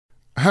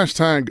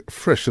Hashtag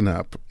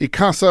Freshnapp.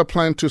 ICASA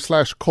plan to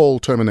slash call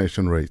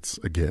termination rates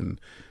again.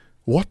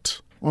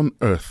 What on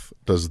earth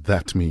does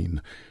that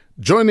mean?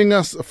 Joining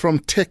us from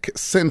Tech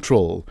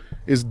Central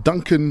is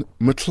Duncan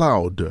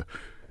Mcleod.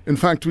 In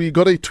fact, we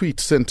got a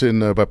tweet sent in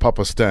by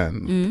Papa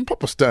Stan.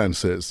 Papa Stan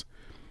says,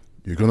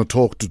 "You're going to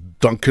talk to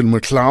Duncan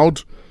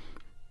Mcleod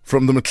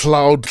from the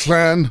Mcleod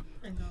clan,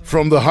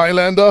 from the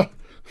Highlander?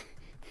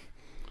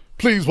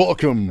 Please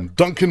welcome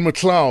Duncan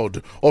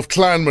Mcleod of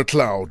Clan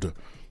Mcleod."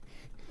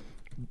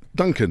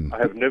 Duncan. I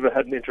have never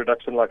had an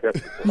introduction like that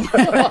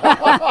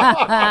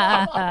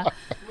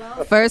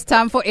before. First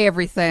time for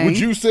everything. Would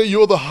you say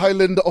you're the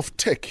Highlander of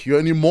tech? You're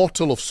an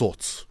immortal of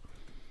sorts.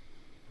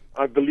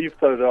 I believe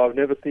so, though I've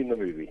never seen the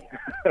movie.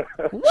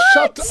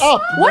 Shut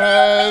up, What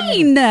man. do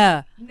you mean?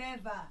 Never.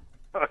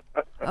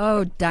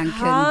 Oh, Duncan,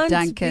 Can't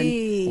Duncan.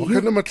 be. What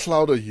kind of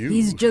Mcleod are you?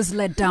 He's just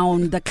let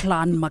down the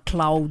clan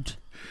Mcleod.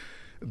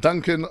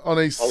 Duncan, on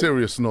a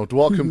serious note,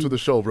 welcome to the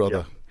show,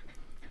 brother. Yeah.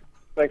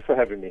 Thanks for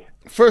having me.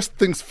 First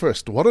things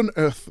first, what on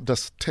earth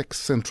does Tech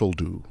Central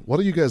do? What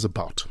are you guys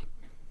about?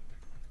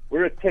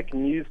 We're a tech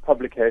news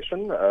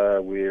publication.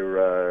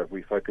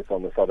 We focus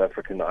on the South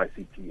African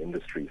ICT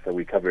industry, so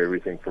we cover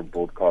everything from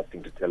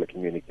broadcasting to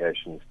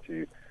telecommunications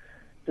to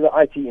the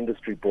IT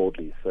industry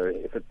broadly. So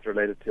if it's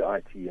related to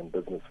IT and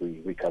business,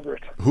 we cover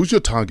it. Who's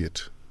your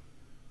target?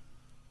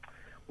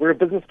 We're a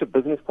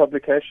business-to-business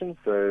publication,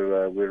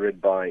 so we're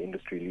read by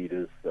industry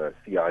leaders,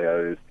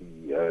 CIOs,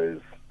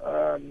 CEOs.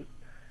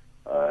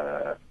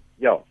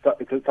 So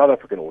it's a South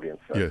African audience.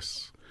 So.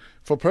 Yes.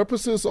 For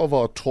purposes of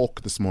our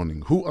talk this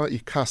morning, who are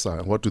ICASA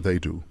and what do they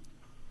do?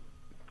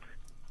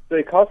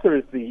 So ICASA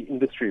is the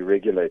industry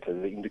regulator,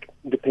 the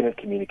Independent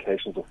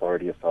Communications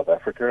Authority of South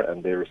Africa,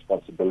 and their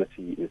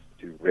responsibility is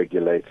to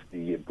regulate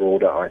the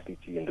broader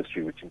ICT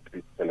industry, which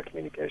includes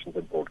telecommunications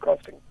and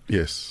broadcasting.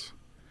 Yes.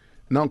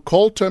 Now,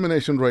 call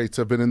termination rates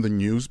have been in the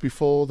news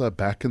before. They're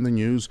back in the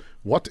news.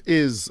 What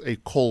is a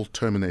call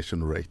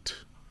termination rate?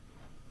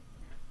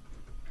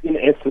 In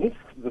essence,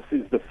 this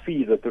is the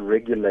fee that the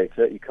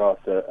regulator,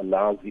 ICASA,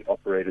 allows the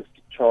operators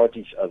to charge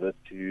each other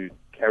to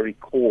carry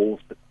calls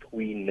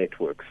between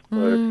networks.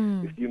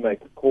 So if you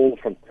make a call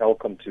from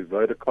Telkom to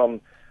Vodacom,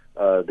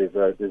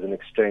 there's an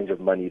exchange of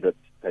money that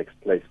takes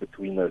place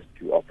between those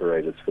two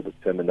operators for the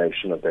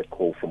termination of that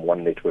call from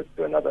one network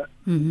to another.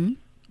 Mm-hmm.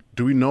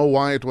 Do we know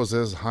why it was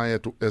as high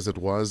as it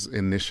was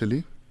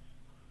initially?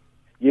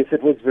 Yes,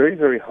 it was very,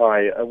 very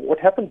high. What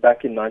happened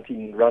back in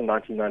around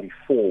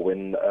 1994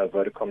 when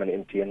Vodacom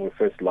and MTN were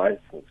first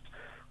licensed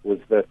was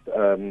that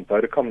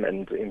Vodacom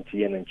and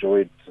MTN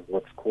enjoyed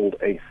what's called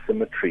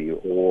asymmetry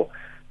or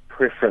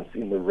preference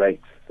in the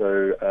rates.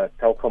 So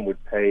Telkom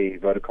would pay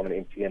Vodacom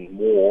and MTN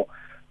more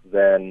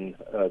than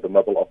the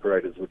mobile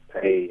operators would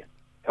pay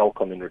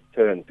Telkom in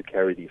return to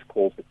carry these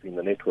calls between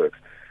the networks.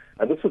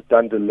 And this was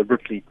done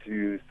deliberately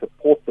to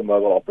support the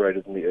mobile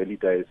operators in the early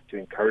days, to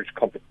encourage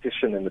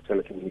competition in the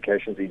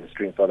telecommunications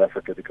industry in South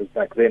Africa, because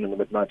back then, in the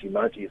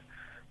mid-1990s,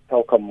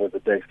 Telkom was a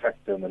de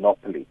facto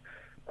monopoly.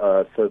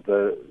 So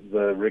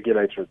the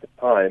regulator at the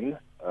time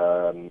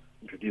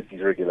introduced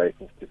these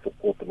regulations to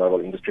support the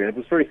mobile industry, and it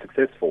was very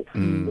successful. The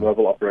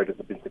mobile operators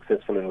have been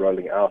successful in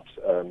rolling out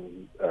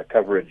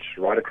coverage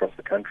right across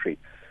the country.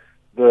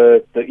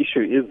 The issue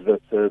is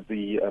that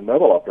the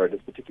mobile operators,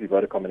 particularly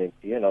Vodacom and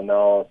MTN, are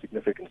now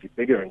significantly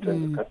bigger in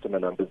terms of customer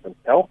numbers than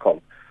Telkom.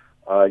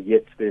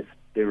 Yet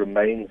there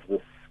remains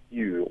this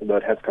skew, although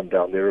it has come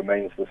down, there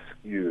remains this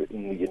skew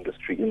in the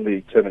industry, in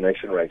the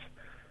termination rate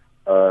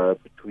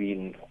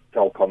between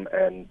Telkom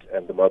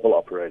and the mobile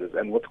operators.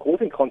 And what's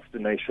causing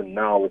consternation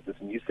now with this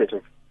new set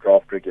of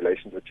draft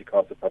regulations which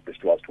ICASA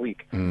published last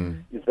week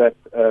is that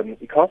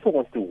ICASA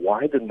wants to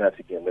widen that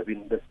again.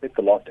 They've spent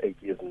the last 8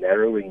 years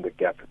narrowing the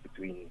gap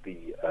between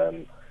the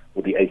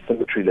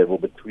asymmetry level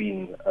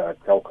between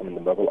Telkom and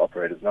the mobile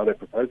operators. Now they're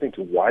proposing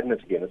to widen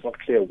it again. It's not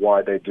clear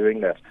why they're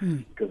doing that,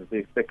 because the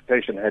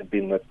expectation had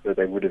been that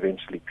they would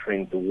eventually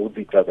trend towards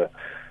each other.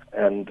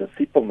 And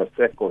Sipho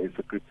Maseko, who's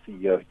the group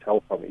CEO of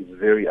Telkom, is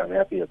very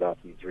unhappy about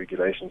these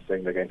regulations,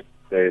 saying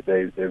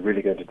they're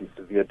really going to do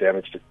severe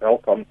damage to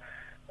Telkom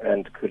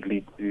and could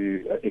lead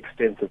to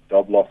extensive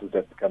job losses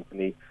at the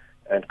company,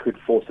 and could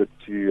force it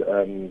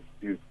to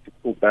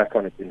pull back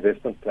on its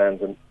investment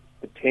plans and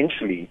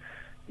potentially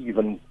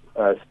even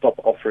stop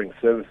offering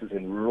services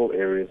in rural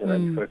areas and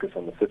only focus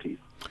on the cities.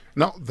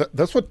 Now,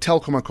 that's what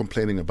Telkom are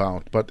complaining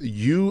about. But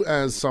you,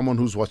 as someone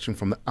who's watching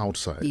from the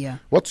outside,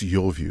 what's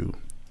your view?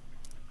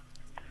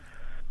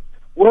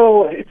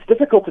 Well, it's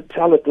difficult to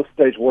tell at this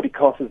stage what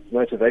ICASA's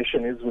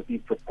motivation is with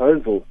these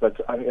proposals, but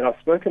I've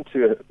spoken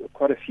to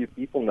quite a few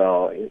people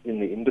now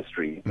in the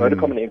industry.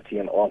 Vodacom and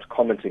MTN aren't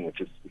commenting,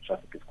 which I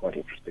think is quite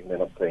interesting. They're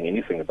not saying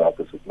anything about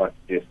this, which might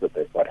suggest that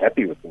they're quite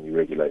happy with the new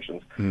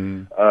regulations.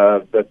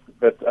 But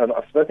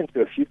I've spoken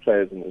to a few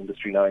players in the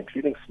industry now,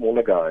 including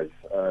smaller guys.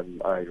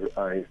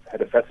 I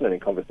had a fascinating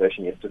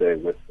conversation yesterday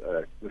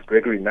with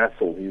Gregory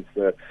Massel,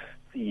 who's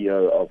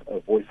CEO of a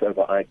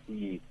voice-over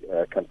IP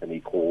company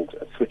called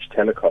Switch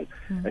Telecom,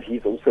 and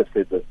he's also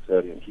said that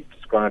he's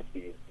described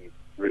these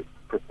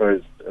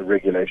proposed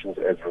regulations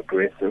as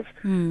regressive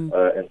and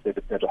said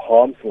it's going to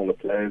harm smaller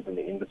players in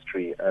the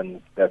industry,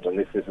 and that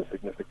unless there's a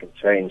significant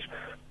change,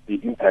 the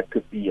impact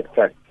could be, in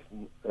fact,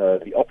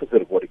 the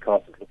opposite of what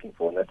ICASA is looking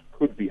for, and that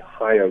could be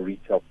higher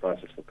retail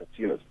prices for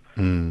consumers.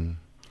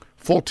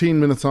 14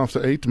 minutes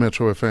after 8,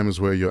 Metro FM is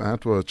where you're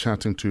at. We're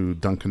chatting to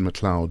Duncan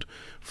Mcleod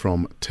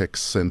from Tech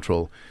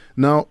Central.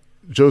 Now,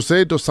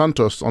 Jose Dos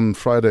Santos on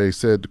Friday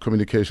said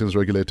communications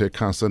regulator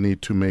ICASA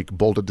need to make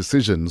bolder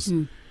decisions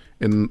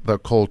in the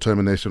call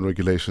termination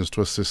regulations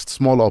to assist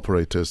small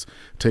operators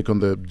take on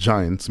the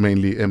giants,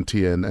 mainly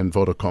MTN and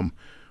Vodacom.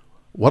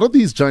 What are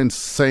these giants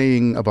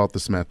saying about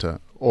this matter?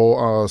 Or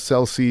are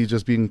Cell C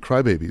just being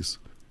crybabies?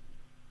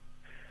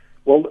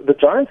 Well, the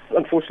giants,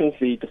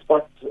 unfortunately,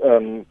 despite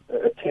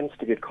attempts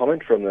to get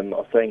comment from them,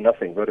 are saying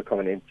nothing. Vodacom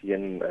and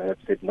MTN have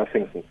said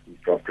nothing since these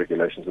draft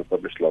regulations were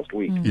published last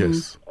week.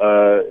 Yes.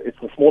 It's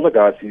the smaller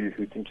guys who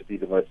seem to be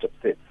the most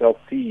upset. Cell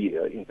C,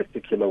 in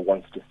particular,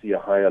 wants to see a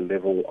higher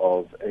level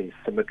of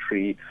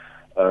asymmetry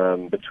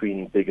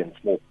between big and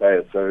small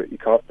players. So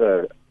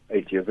ICASA,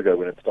 8 years ago,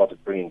 when it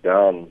started bringing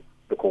down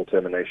the call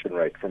termination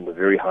rate from the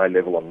very high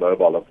level on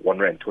mobile of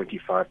R1.25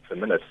 per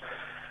minute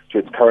to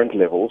its current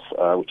levels,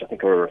 which I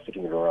think are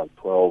sitting at around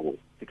 12 or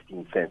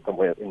 16 cents,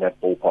 somewhere in that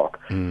ballpark.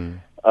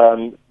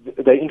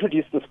 They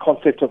introduced this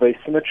concept of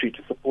asymmetry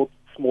to support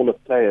smaller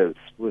players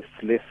with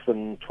less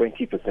than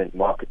 20%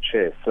 market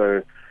share.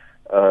 So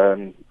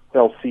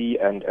Cell C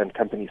and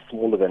companies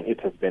smaller than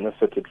it have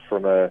benefited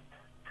from a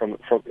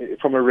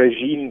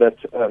regime that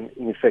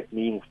in effect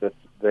means that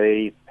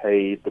they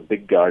pay the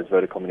big guys,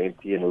 Vodacom and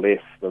MTN,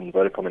 less than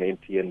Vodacom and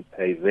MTN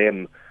pay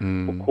them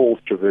for calls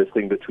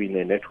traversing between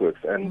their networks.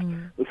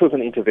 And this was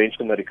an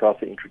intervention that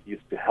ICASA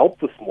introduced to help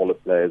the smaller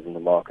players in the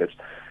market.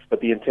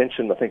 But the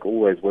intention, I think,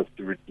 always was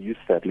to reduce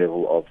that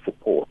level of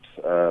support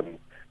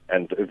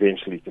and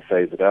eventually to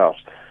phase it out.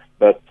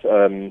 But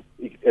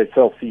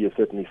SLC is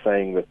certainly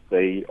saying that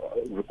they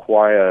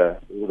require,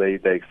 or they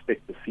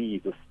expect to see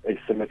this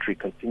asymmetry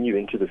continue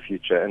into the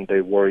future, and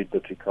they're worried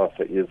that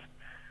ICASA is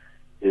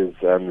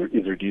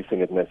reducing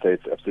it, and they say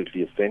it's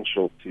absolutely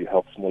essential to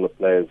help smaller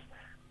players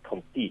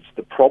compete.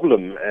 The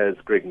problem, as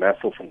Greg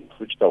Massel from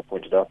Switchtel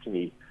pointed out to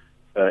me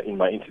in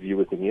my interview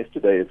with him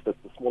yesterday, is that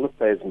the smaller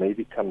players may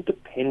become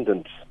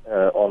dependent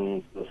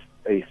on this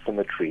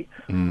asymmetry,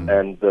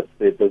 and that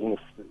their business,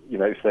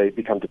 if they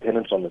become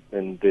dependent on it,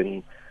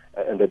 then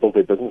and they build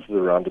their businesses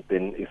around it,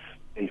 then if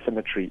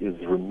asymmetry is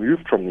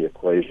removed from the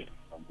equation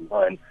on the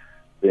line,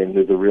 then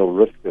there's a real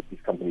risk that these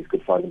companies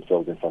could find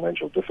themselves in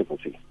financial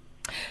difficulty.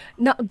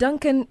 Now,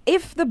 Duncan,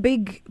 if the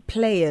big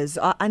players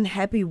are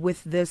unhappy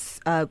with this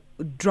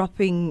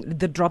dropping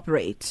the drop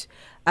rate,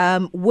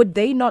 would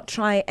they not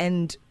try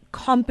and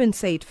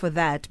compensate for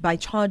that by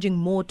charging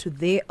more to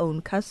their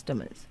own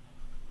customers?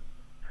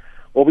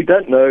 Well, we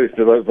don't know if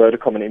the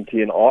Vodacom and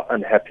MTN are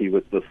unhappy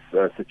with this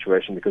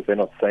situation because they're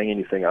not saying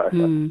anything. I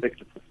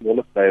suspect it's the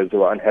smaller players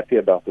who are unhappy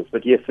about this.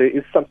 But yes, there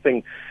is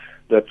something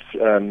that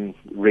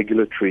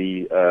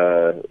regulators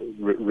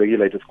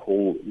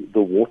call the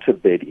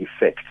waterbed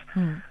effect.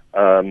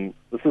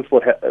 This is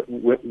what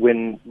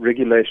when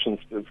regulations,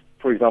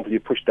 for example,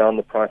 you push down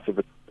the price of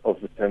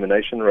the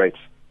termination rate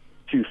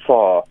too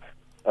far,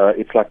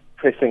 it's like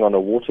pressing on a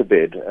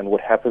waterbed, and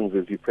what happens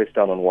is you press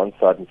down on one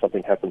side and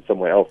something happens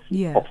somewhere else,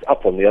 pops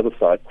up on the other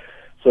side.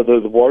 So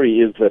the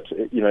worry is that,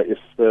 if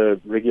the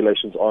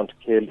regulations aren't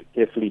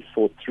carefully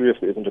thought through,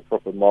 if there isn't a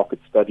proper market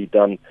study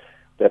done,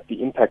 that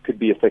the impact could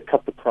be if they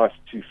cut the price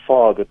too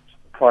far, that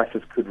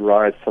prices could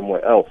rise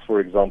somewhere else. For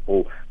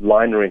example,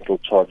 line rental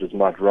charges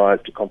might rise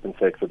to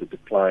compensate for the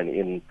decline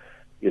in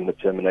the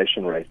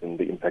termination rate and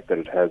the impact that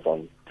it has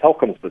on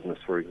Telkom's business,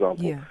 for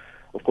example. Yeah.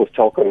 Of course,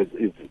 Telkom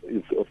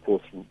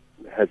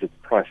has its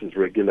prices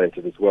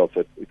regulated as well,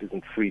 so it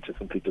isn't free to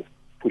simply just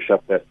push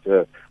up that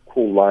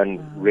call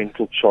line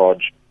rental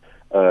charge.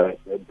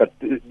 But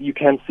you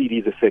can see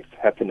these effects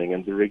happening,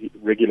 and the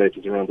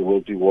regulators around the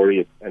world do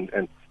worry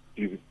and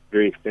do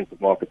very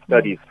extensive market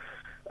studies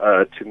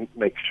to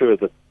make sure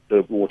that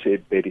the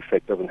waterbed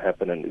effect doesn't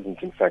happen and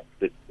isn't in fact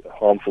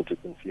harmful to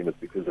consumers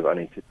because of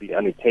the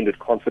unintended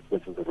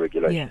consequences of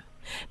regulation. Yeah.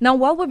 Now,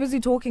 while we're busy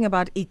talking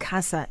about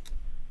ICASA,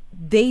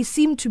 they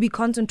seem to be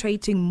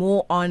concentrating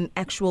more on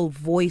actual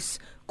voice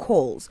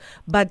calls,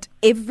 but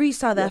every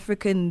South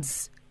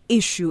African's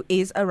issue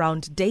is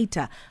around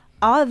data.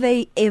 Are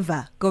they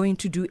ever going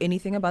to do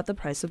anything about the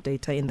price of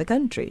data in the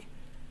country?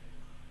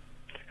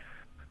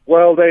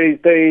 Well, they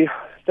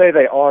say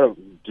they are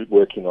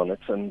working on it,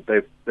 and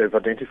they've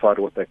identified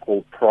what they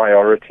call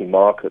priority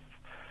markets.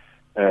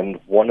 And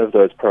one of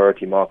those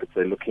priority markets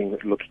they're going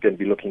to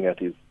be looking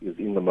at is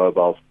in the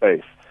mobile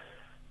space.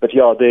 But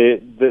yeah, there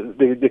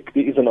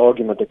is an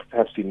argument that could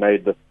perhaps be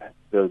made that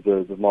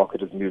the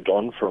market has moved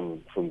on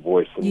from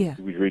voice, and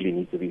we really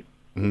need to be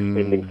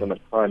spending so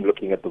much time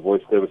looking at the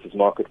voice services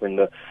market when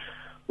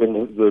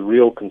when the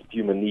real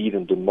consumer need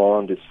and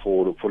demand is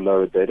for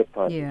lower data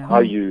prices. Yeah. How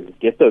you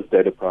get those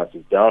data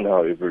prices down,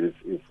 however,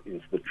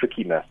 is the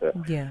tricky matter.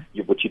 Yeah.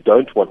 What you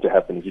don't want to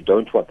happen is you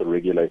don't want the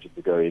regulator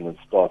to go in and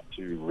start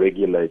to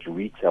regulate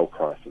retail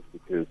prices,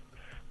 because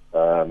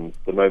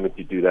the moment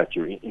you do that,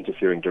 you're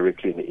interfering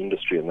directly in the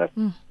industry, and that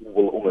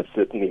will almost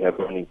certainly have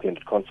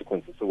unintended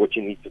consequences. So what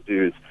you need to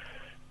do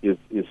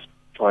is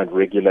try and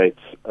regulate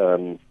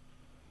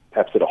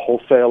perhaps at a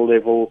wholesale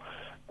level,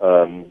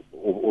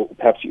 or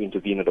perhaps you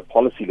intervene at a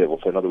policy level.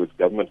 So in other words,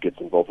 government gets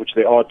involved, which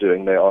they are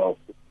doing. They are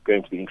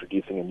going to be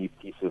introducing a new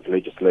piece of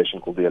legislation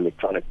called the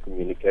Electronic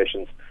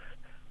Communications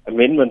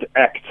Amendment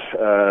Act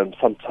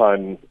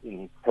sometime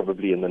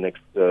probably in the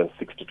next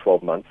 6 to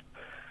 12 months.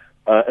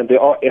 And there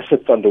are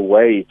efforts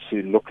underway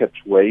to look at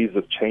ways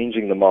of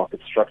changing the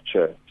market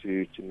structure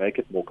to make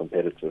it more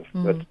competitive.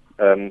 But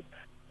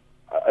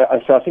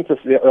so I think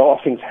there are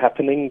things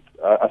happening.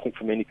 I think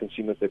for many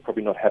consumers, they're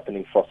probably not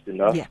happening fast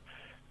enough. Yeah.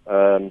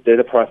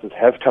 Data prices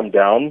have come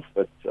down,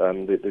 but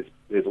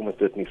there's almost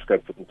certainly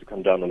scope for them to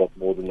come down a lot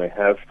more than they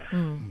have,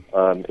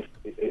 and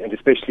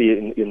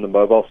especially in the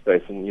mobile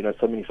space. And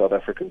so many South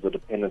Africans are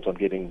dependent on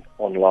getting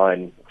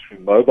online through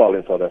mobile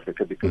in South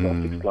Africa, because our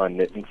fixed line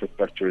net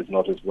infrastructure is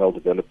not as well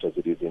developed as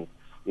it is in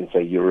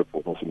say Europe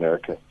or North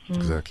America.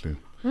 Exactly.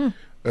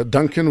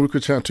 Duncan, we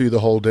could chat to you the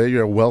whole day.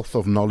 You're a wealth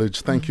of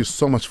knowledge. Thank you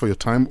so much for your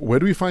time. Where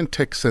do we find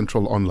Tech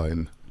Central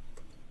online?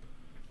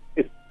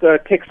 It's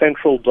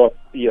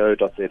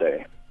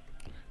techcentral.co.za.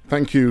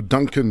 Thank you,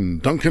 Duncan.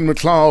 Duncan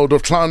Mcleod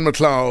of Clan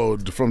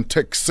Mcleod from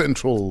Tech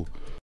Central.